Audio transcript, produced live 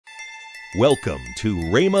Welcome to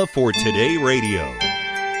Rhema for Today Radio.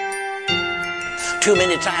 Too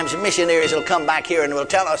many times missionaries will come back here and will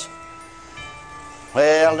tell us,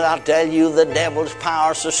 well, I'll tell you, the devil's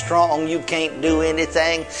power is so strong you can't do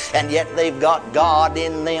anything, and yet they've got God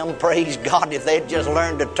in them. Praise God. If they'd just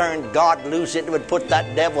learned to turn God loose, it would put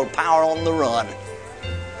that devil power on the run.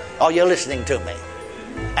 Are you listening to me?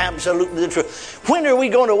 Absolutely the truth. When are we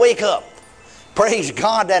going to wake up? Praise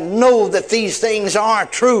God, and know that these things are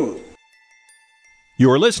true.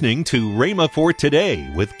 You're listening to Rhema for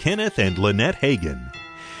Today with Kenneth and Lynette Hagin.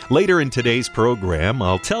 Later in today's program,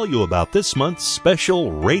 I'll tell you about this month's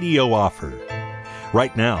special radio offer.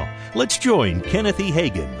 Right now, let's join Kenneth E.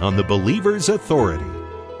 Hagin on the Believer's Authority.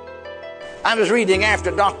 I was reading after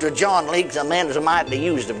Dr. John Lake, a man who was mightily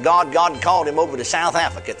used of God. God called him over to South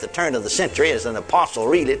Africa at the turn of the century as an apostle,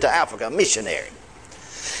 really, to Africa, a missionary.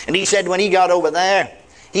 And he said when he got over there,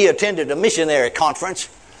 he attended a missionary conference.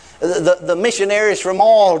 The missionaries from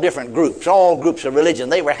all different groups, all groups of religion,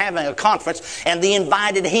 they were having a conference and they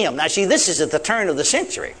invited him. Now see, this is at the turn of the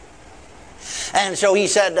century. And so he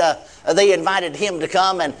said they invited him to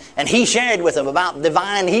come and he shared with them about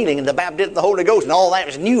divine healing and the baptism of the Holy Ghost, and all that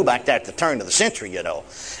was new back there at the turn of the century, you know.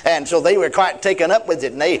 And so they were quite taken up with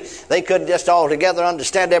it, and they couldn't just altogether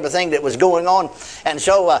understand everything that was going on. And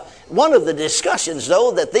so one of the discussions,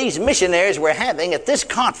 though, that these missionaries were having at this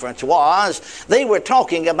conference was they were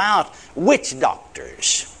talking about witch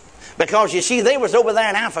doctors. Because, you see, they was over there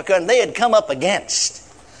in Africa and they had come up against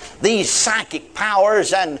these psychic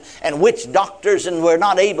powers and witch doctors and were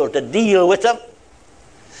not able to deal with them.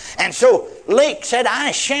 And so Lake said,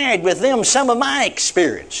 I shared with them some of my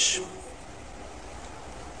experience.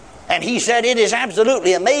 And he said, it is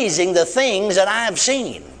absolutely amazing the things that I've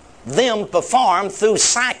seen them perform through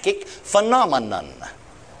psychic phenomenon.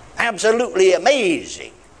 Absolutely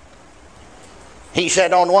amazing. He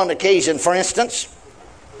said on one occasion, for instance,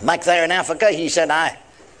 back there in Africa, he said, I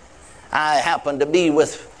happened to be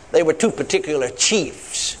with, they were two particular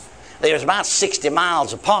chiefs. They was about 60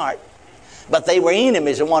 miles apart, but they were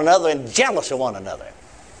enemies of one another and jealous of one another.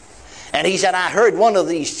 And he said, I heard one of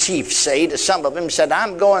these chiefs say to some of them, said,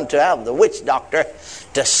 I'm going to have the witch doctor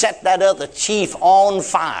to set that other chief on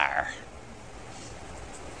fire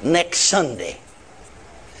next Sunday.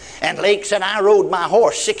 And Lake said, I rode my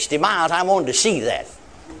horse 60 miles. I wanted to see that.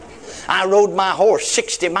 I rode my horse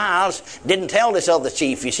 60 miles, didn't tell this other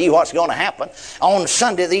chief, you see, what's going to happen. On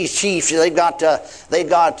Sunday, these chiefs, they've got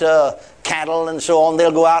cattle and so on.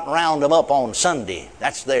 They'll go out and round them up on Sunday.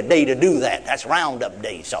 That's their day to do that. That's roundup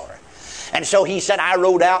day, sorry. And so he said, I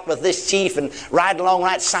rode out with this chief and ride along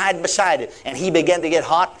right side beside it. And he began to get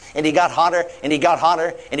hot, and he got hotter, and he got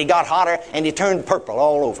hotter, and he got hotter, and he turned purple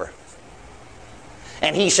all over.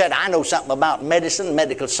 And he said, I know something about medicine,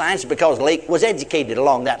 medical science, because Lake was educated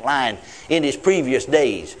along that line in his previous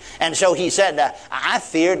days. And so he said, I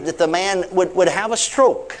feared that the man would have a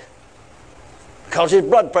stroke because his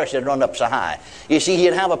blood pressure had run up so high. You see,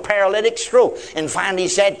 he'd have a paralytic stroke. And finally he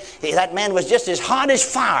said that man was just as hot as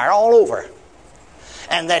fire all over.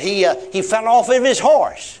 And that he fell off of his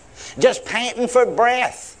horse, just panting for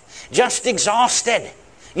breath, just exhausted.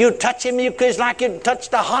 You touch him, it's like you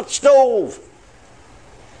touched a hot stove.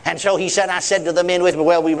 And so he said, I said to the men with me,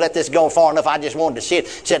 well, we've let this go far enough. I just wanted to see it.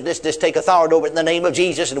 He said, let's just take authority over it in the name of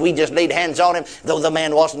Jesus. And we just laid hands on him, though the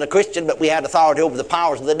man wasn't a Christian, but we had authority over the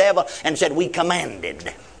powers of the devil, and said we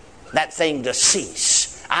commanded that thing to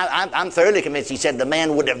cease. I'm thoroughly convinced, he said, the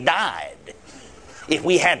man would have died if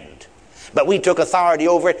we hadn't. But we took authority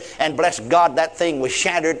over it, and bless God, that thing was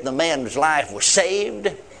shattered. The man's life was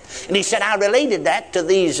saved. And he said, I related that to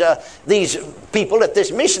these people at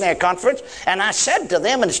this missionary conference, and I said to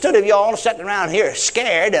them, instead of you all sitting around here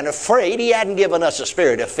scared and afraid, he hadn't given us a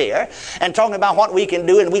spirit of fear, and talking about what we can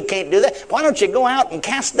do and we can't do that, why don't you go out and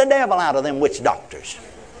cast the devil out of them witch doctors?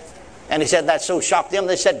 And he said that so shocked them,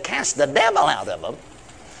 they said, cast the devil out of them?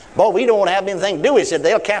 Boy, we don't want to have anything to do. He said,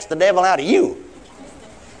 they'll cast the devil out of you.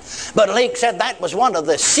 But Lake said that was one of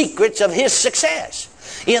the secrets of his success.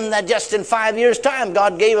 In that, just in 5 years' time,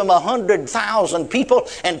 God gave him 100,000 people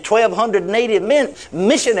and 1,200 native men.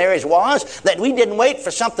 Missionaries was that we didn't wait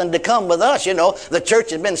for something to come with us. You know, the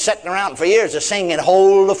church has been sitting around for years of singing,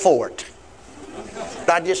 hold the fort.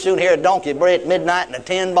 I'd just soon hear a donkey bray at midnight in a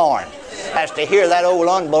tin barn as to hear that old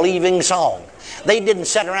unbelieving song. They didn't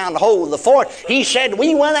sit around to hold the fort. He said,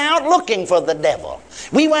 we went out looking for the devil.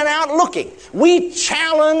 We went out looking. We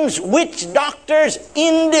challenged witch doctors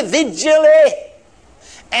individually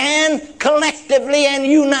and collectively and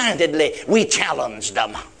unitedly. We challenged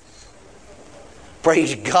them.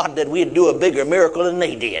 Praise God that we'd do a bigger miracle than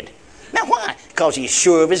they did. Now why? Because he's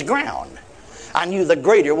sure of his ground. I knew the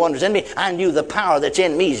greater one was in me. I knew the power that's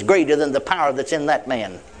in me is greater than the power that's in that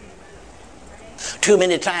man. Too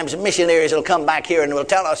many times missionaries will come back here and will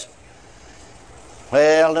tell us,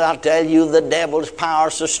 well, I'll tell you, the devil's power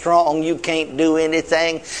is so strong you can't do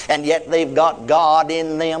anything, and yet they've got God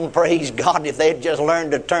in them. Praise God. If they'd just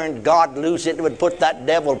learned to turn God loose, it would put that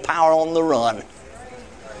devil power on the run.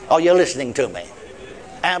 Are you listening to me?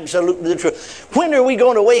 Absolutely the truth. When are we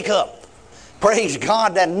going to wake up? Praise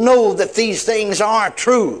God, and know that these things are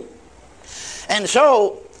true. And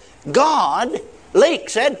so, God, Lake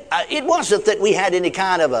said, it wasn't that we had any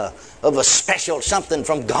kind of a special something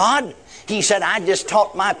from God. He said, I just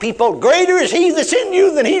taught my people, greater is he that's in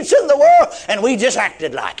you than he that's in the world. And we just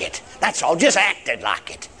acted like it. That's all, just acted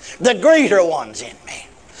like it. The greater one's in me.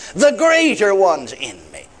 The greater one's in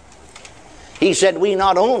me. He said, we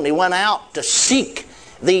not only went out to seek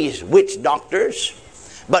these witch doctors,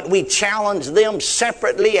 but we challenged them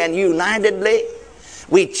separately and unitedly.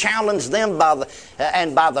 We challenged them by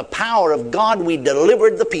the power of God, we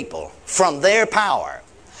delivered the people from their power.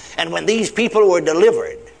 And when these people were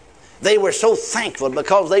delivered, they were so thankful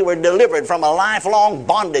because they were delivered from a lifelong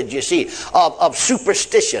bondage, you see, of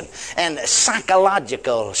superstition and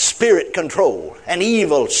psychological spirit control, an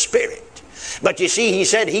evil spirit. But you see, he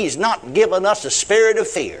said he's not given us a spirit of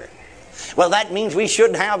fear. Well, that means we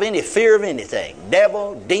shouldn't have any fear of anything.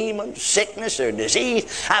 Devil, demon, sickness, or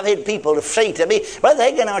disease. I've had people say to me, Brother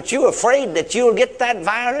Hagin, aren't you afraid that you'll get that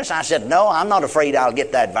virus? I said, no, I'm not afraid I'll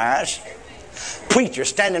get that virus. Preacher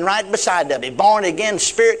standing right beside me, born again,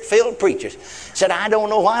 spirit-filled preachers. Said, I don't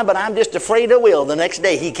know why, but I'm just afraid I will. The next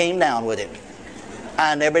day he came down with it.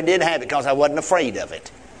 I never did have it because I wasn't afraid of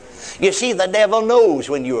it. You see, the devil knows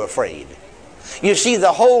when you're afraid. You see,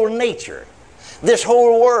 the whole nature, this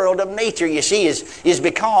whole world of nature, you see, is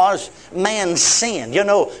because man sinned. You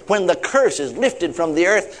know, when the curse is lifted from the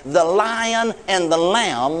earth, the lion and the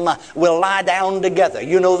lamb will lie down together.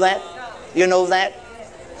 You know that? You know that?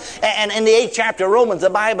 And in the 8th chapter of Romans, the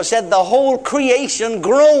Bible said, the whole creation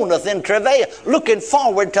groaneth in travail, looking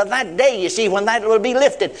forward to that day, you see, when that will be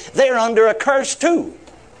lifted. They're under a curse too.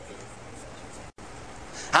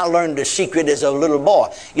 I learned the secret as a little boy.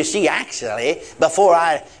 You see, actually, before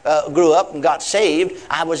I grew up and got saved,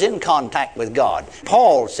 I was in contact with God.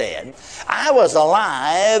 Paul said, I was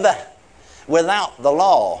alive without the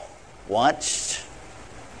law once.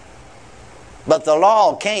 But the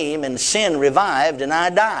law came and sin revived and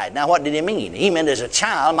I died. Now what did he mean? He meant as a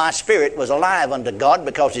child my spirit was alive unto God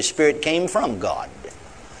because his spirit came from God.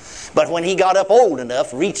 But when he got up old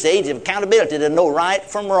enough, reached the age of accountability to know right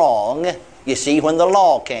from wrong, you see, when the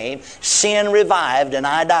law came, sin revived and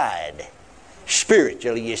I died.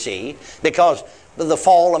 Spiritually, you see, because the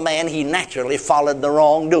fall of man, he naturally followed the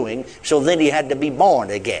wrongdoing, so then he had to be born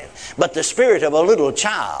again. But the spirit of a little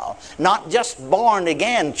child, not just born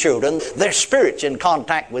again children, their spirit's in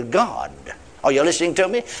contact with God. Are you listening to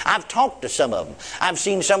me? I've talked to some of them. I've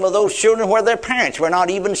seen some of those children where their parents were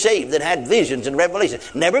not even saved, that had visions and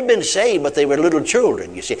revelations. Never been saved, but they were little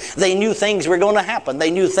children, you see. They knew things were going to happen.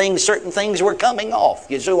 They knew certain things were coming off.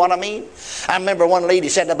 You see what I mean? I remember one lady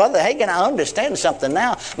said to Brother Hagin, I understand something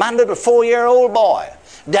now. My little 4-year-old boy,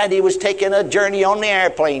 Daddy was taking a journey on the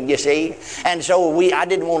airplane, you see. And so I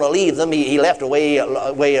didn't want to leave them. He left away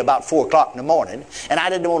about 4 o'clock in the morning. And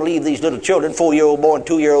I didn't want to leave these little children, 4-year-old boy and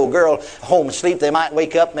 2-year-old girl, home asleep. They might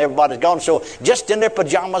wake up and everybody's gone. So just in their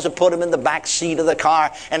pajamas, I put them in the back seat of the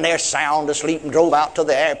car. And they're sound asleep and drove out to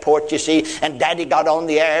the airport, you see. And Daddy got on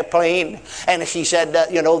the airplane. And she said,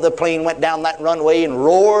 the plane went down that runway and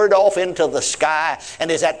roared off into the sky.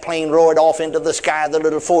 And as that plane roared off into the sky, the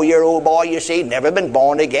little 4-year-old boy, you see, never been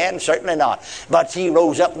born again, certainly not. But she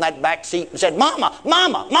rose up in that back seat and said, Mama,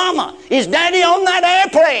 Mama, Mama, is Daddy on that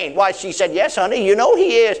airplane? Why, she said, yes, honey, you know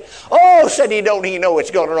he is. Oh, said he, don't he know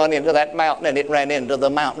it's going to run into that mountain? And it ran into the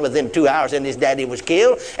mountain within 2 hours and his daddy was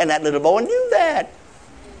killed. And that little boy knew that.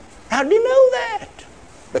 How did he know that?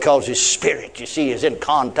 Because his spirit, you see, is in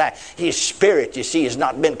contact. His spirit, you see, has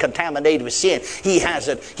not been contaminated with sin.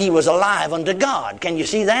 He was alive unto God. Can you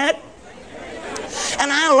see that?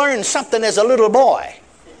 And I learned something as a little boy.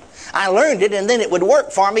 I learned it, and then it would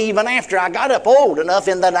work for me even after I got up old enough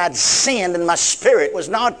in that I'd sinned and my spirit was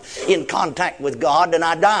not in contact with God and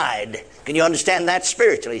I died. Can you understand that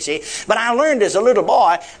spiritually, see? But I learned as a little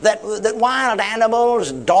boy that wild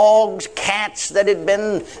animals, dogs, cats that had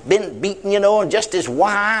been beaten, and just as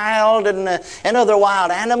wild and other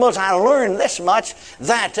wild animals, I learned this much,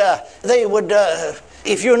 that they would,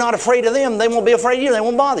 if you're not afraid of them, they won't be afraid of you, they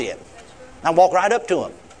won't bother you. I walk right up to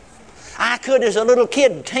them. I could, as a little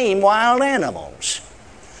kid, tame wild animals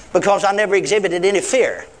because I never exhibited any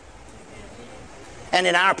fear. And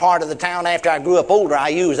in our part of the town, after I grew up older, I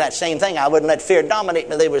used that same thing. I wouldn't let fear dominate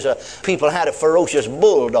me. People had a ferocious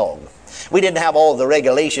bulldog. We didn't have all the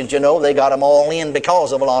regulations, They got them all in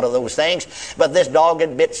because of a lot of those things. But this dog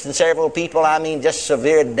had bitten several people. Just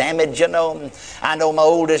severe damage, I know my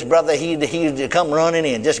oldest brother, he'd come running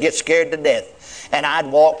in, just get scared to death. And I'd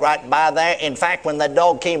walk right by there. In fact, when that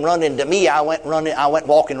dog came running to me, I went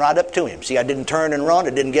walking right up to him. See, I didn't turn and run. I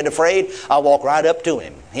didn't get afraid. I walked right up to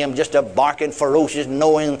him. Him just a barking ferocious,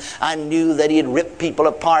 knowing I knew that he'd rip people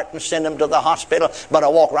apart and send them to the hospital. But I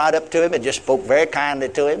walked right up to him and just spoke very kindly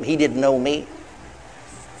to him. He didn't know me.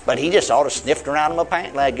 But he just sort of sniffed around in my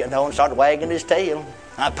pant leg, and started wagging his tail.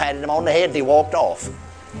 I patted him on the head and he walked off.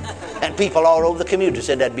 And people all over the community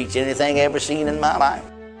said that beats anything I ever seen in my life.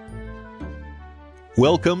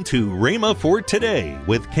 Welcome to Rhema for Today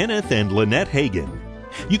with Kenneth and Lynette Hagin.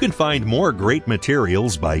 You can find more great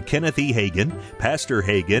materials by Kenneth E. Hagin, Pastor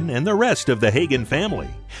Hagin, and the rest of the Hagin family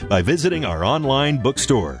by visiting our online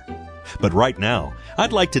bookstore. But right now,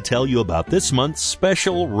 I'd like to tell you about this month's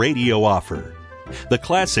special radio offer. The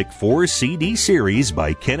classic 4-CD series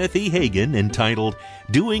by Kenneth E. Hagin entitled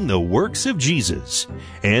Doing the Works of Jesus,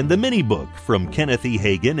 and the mini-book from Kenneth E.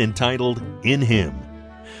 Hagin entitled In Him.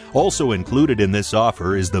 Also included in this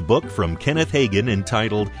offer is the book from Kenneth Hagin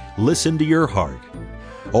entitled Listen to Your Heart.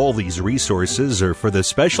 All these resources are for the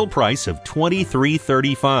special price of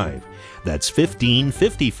 $23.35. That's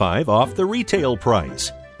 $15.55 off the retail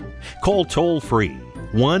price. Call toll-free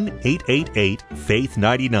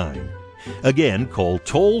 1-888-FAITH-99. Again, call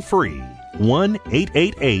toll-free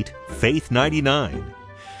 1-888-FAITH-99.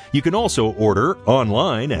 You can also order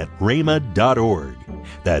online at rhema.org.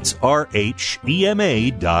 That's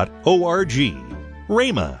rhema.org,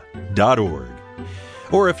 rhema.org.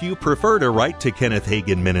 Or if you prefer to write to Kenneth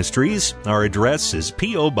Hagin Ministries, our address is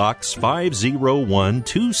P.O. Box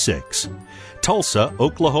 50126, Tulsa,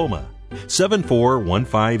 Oklahoma,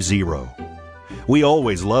 74150. We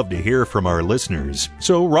always love to hear from our listeners,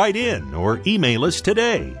 so write in or email us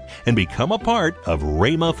today and become a part of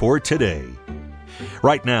Rhema for Today.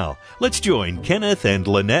 Right now, let's join Kenneth and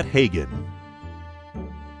Lynette Hagin.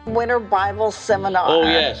 Winter Bible Seminar. Oh,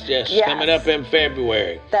 yes. Coming up in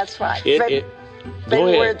February. That's right.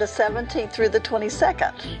 February the 17th through the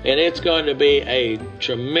 22nd. And it's going to be a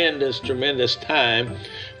tremendous, tremendous time.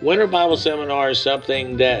 Winter Bible Seminar is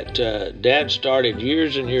something that Dad started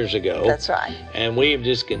years and years ago. That's right. And we've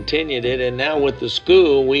just continued it. And now with the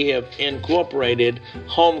school, we have incorporated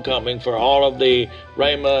homecoming for all of the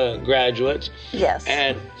Rhema graduates. Yes.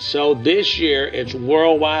 And so this year, it's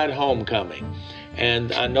worldwide homecoming.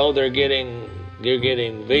 And I know they're getting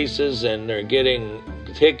visas and they're getting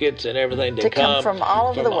tickets and everything to come from all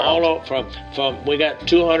over the world. From we got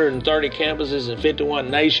 230 campuses in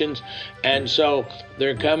 51 nations, and so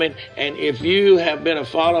they're coming. And if you have been a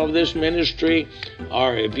follower of this ministry,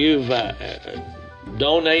 or if you've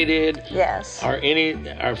donated, yes, or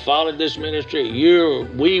followed this ministry,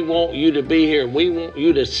 we want you to be here. We want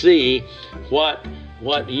you to see what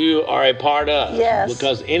you are a part of. Yes.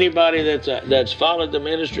 Because anybody that's followed the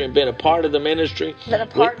ministry and been a part of the ministry, been a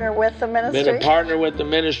partner with the ministry,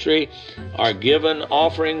 are given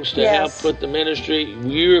offerings to help with the ministry,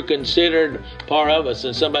 you're considered part of us.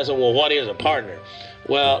 And somebody said, well, what is a partner?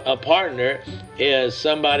 Well, a partner is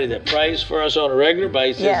somebody that prays for us on a regular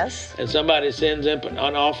basis. Yes. And somebody sends in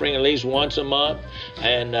an offering at least once a month.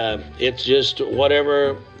 And it's just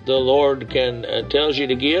whatever the Lord tells you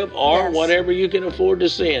to give, or whatever you can afford to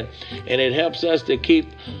send. And it helps us to keep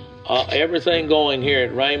everything going here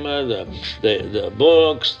at Rhema, the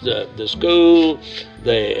books, the school,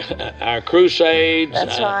 our crusades.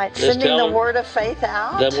 That's right. Sending the word of faith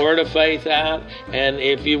out. The word of faith out. And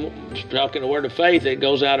if you talking the word of faith, it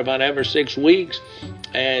goes out about every 6 weeks.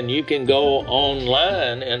 And you can go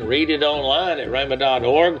online and read it online at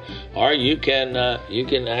rhema.org, or you can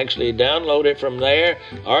actually download it from there,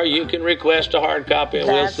 or you can request a hard copy and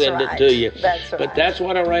we'll send it to you. That's right. But that's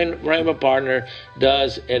what a Rhema partner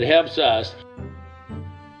does. It helps us.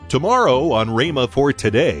 Tomorrow on Rhema for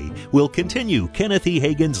Today, we'll continue Kenneth E.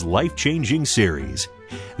 Hagin's life-changing series.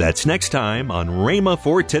 That's next time on Rhema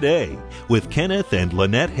for Today with Kenneth and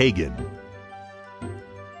Lynette Hagin.